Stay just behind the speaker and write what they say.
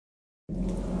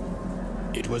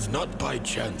It was not by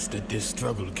chance that this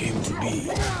struggle came to be.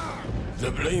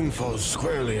 The blame falls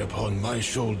squarely upon my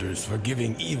shoulders for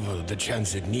giving evil the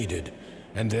chance it needed,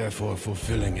 and therefore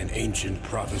fulfilling an ancient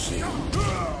prophecy.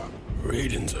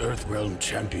 Raiden's Earthrealm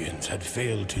champions had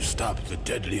failed to stop the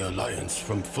deadly alliance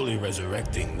from fully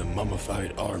resurrecting the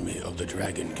mummified army of the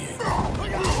Dragon King.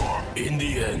 In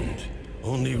the end,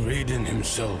 only Raiden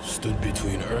himself stood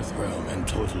between Earthrealm and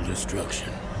total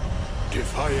destruction.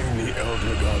 Defying the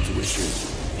Elder God's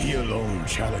wishes, he alone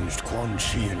challenged Quan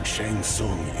Chi and Shang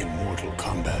Tsung in Mortal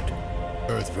Kombat,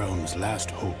 Earthrealm's last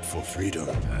hope for freedom.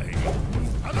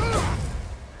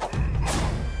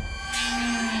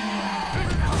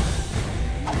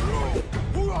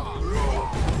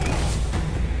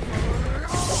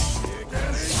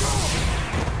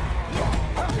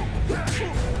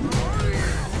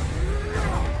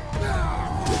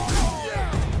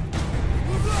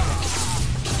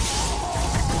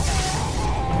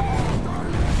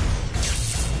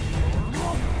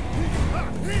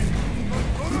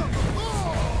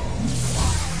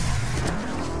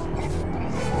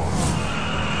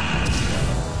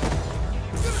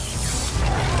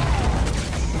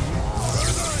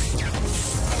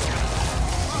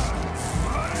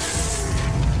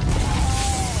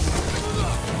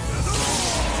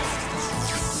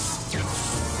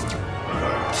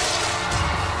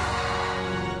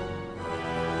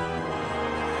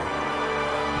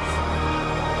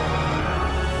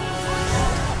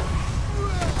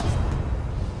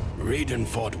 Raiden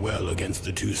fought well against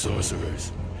the two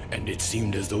sorcerers, and it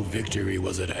seemed as though victory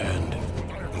was at hand.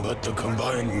 But the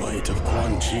combined might of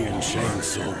Quan Chi and Shang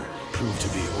Tsung proved to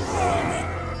be overwhelming,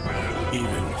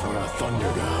 even for a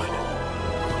Thunder God.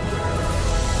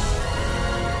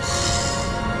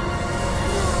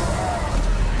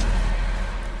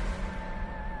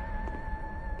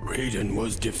 Raiden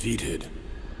was defeated.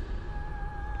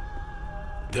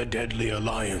 The Deadly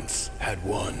Alliance had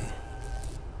won.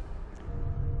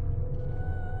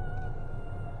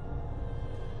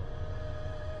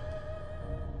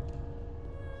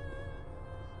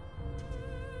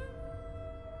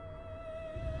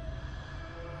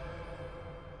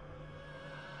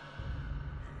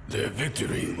 Their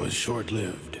victory was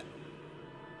short-lived.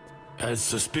 As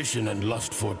suspicion and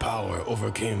lust for power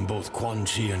overcame both Quan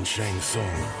Chi and Shang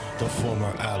Tsung, the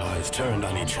former allies turned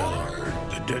on each other.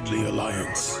 The Deadly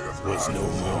Alliance was no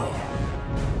more.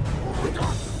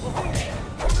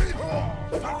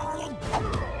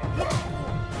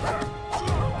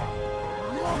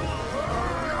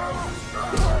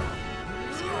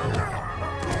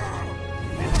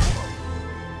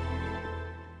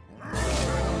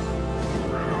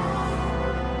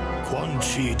 Quan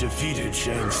Chi defeated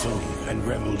Shang Tsung and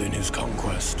reveled in his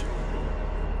conquest.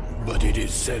 But it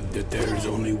is said that there is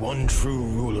only one true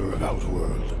ruler of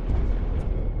Outworld.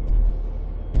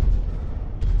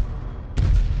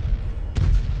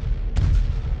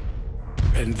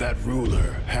 And that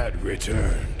ruler had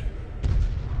returned.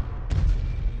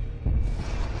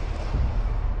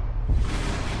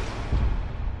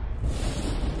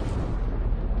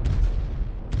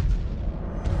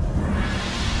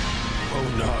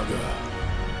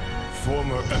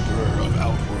 Former Emperor of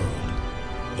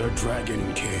Outworld, the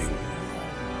Dragon King.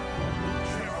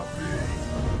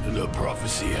 The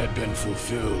prophecy had been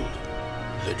fulfilled.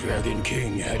 The Dragon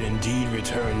King had indeed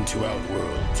returned to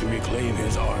Outworld to reclaim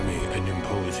his army and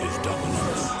impose his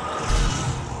dominance.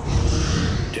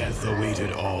 Death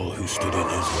awaited all who stood in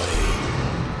his way.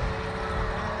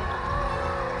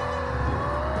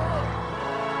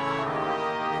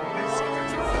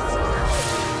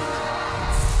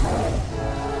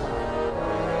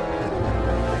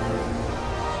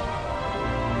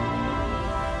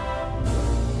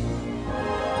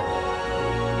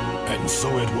 And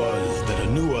so it was that a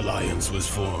new alliance was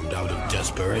formed out of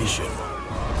desperation.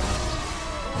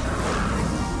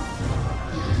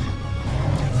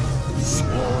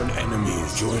 Sworn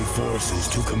enemies joined forces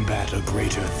to combat a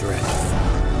greater threat.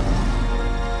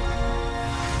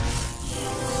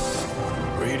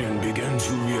 Raiden began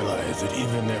to realize that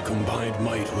even their combined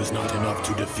might was not enough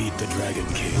to defeat the Dragon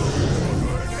King.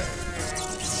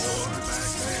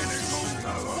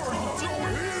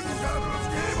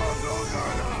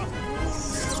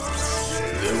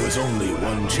 There was only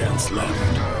one chance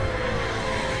left.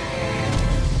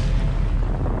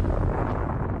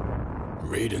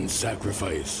 Raiden's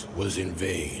sacrifice was in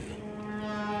vain,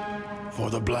 for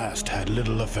the blast had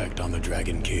little effect on the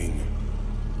Dragon King.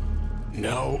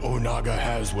 Now Onaga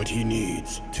has what he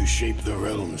needs to shape the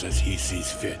realms as he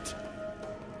sees fit.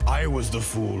 I was the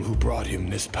fool who brought him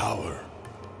this power.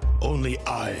 Only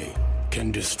I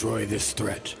can destroy this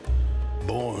threat,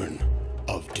 born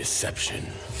of deception.